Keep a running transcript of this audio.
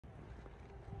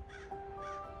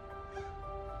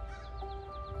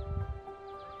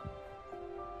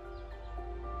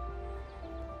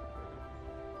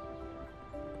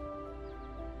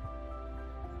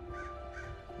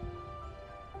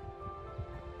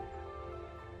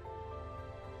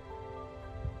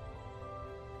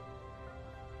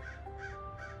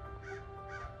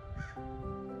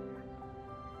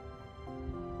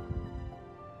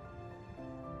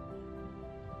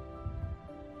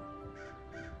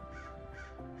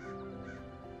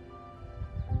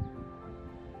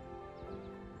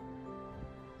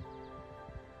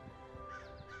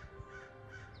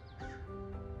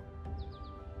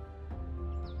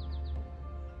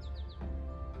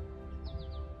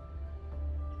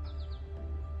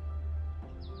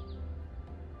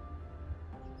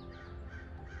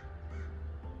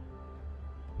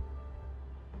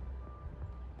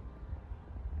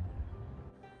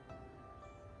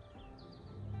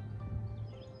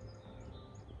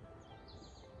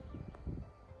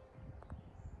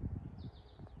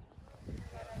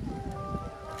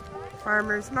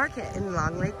farmer's market in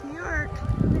Long Lake, New York.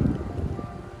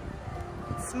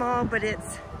 It's small, but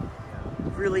it's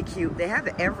really cute. They have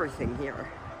everything here.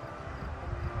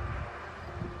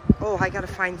 Oh, I gotta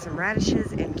find some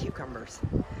radishes and cucumbers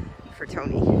for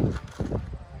Tony.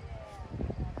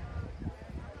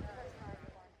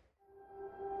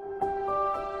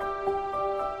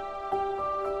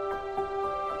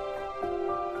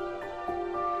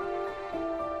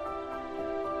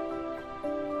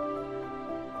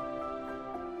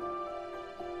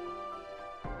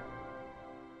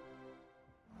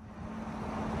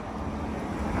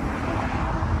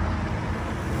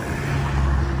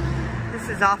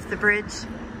 This is off the bridge.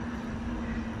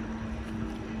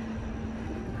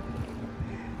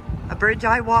 A bridge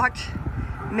I walked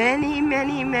many,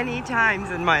 many, many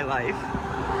times in my life.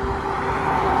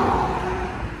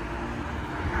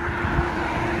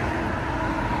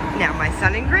 Now my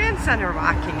son and grandson are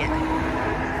walking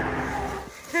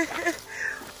it.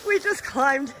 We just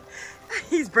climbed.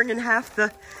 He's bringing half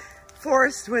the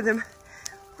forest with him.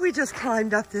 We just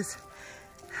climbed up this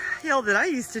hill that I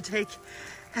used to take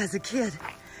as a kid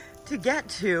to get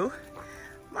to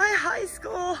my high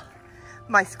school,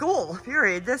 my school,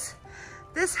 period. This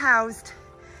housed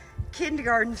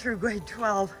kindergarten through grade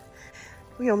 12.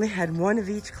 We only had one of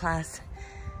each class.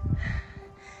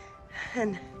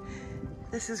 And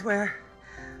this is where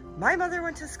my mother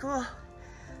went to school,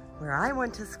 where I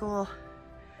went to school.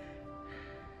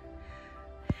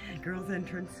 Girls'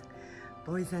 entrance,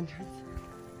 boys' entrance.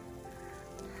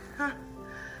 Huh.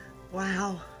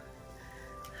 Wow.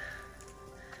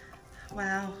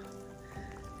 Wow.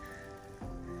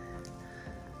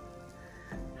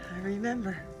 I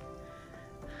remember.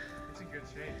 It's in good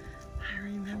shape. I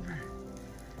remember.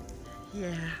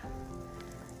 Yeah.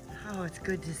 Oh, it's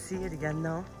good to see it again,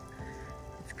 though.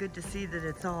 It's good to see that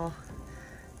it's all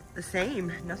the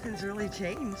same. Nothing's really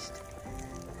changed.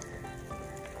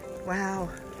 Wow.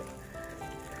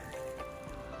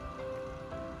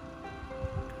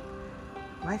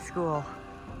 My school.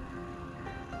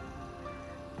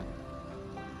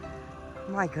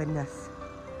 My goodness.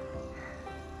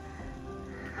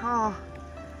 Oh,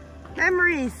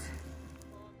 memories.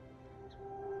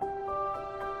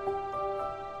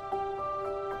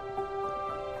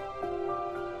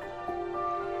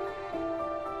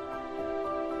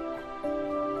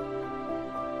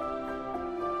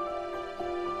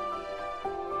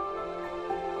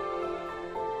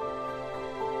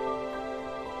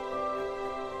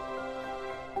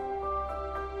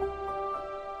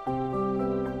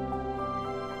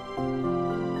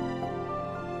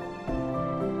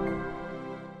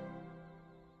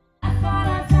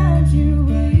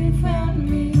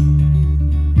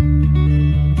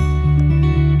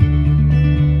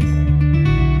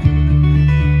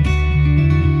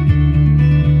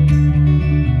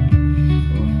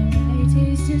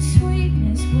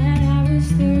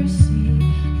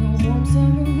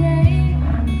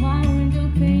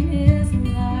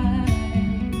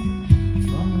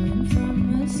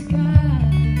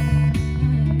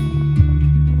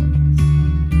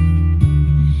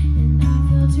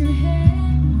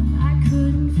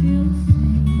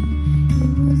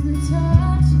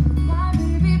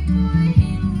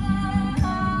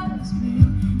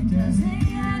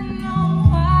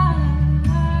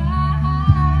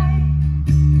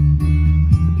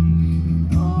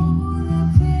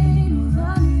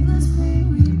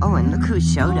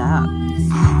 Showed up.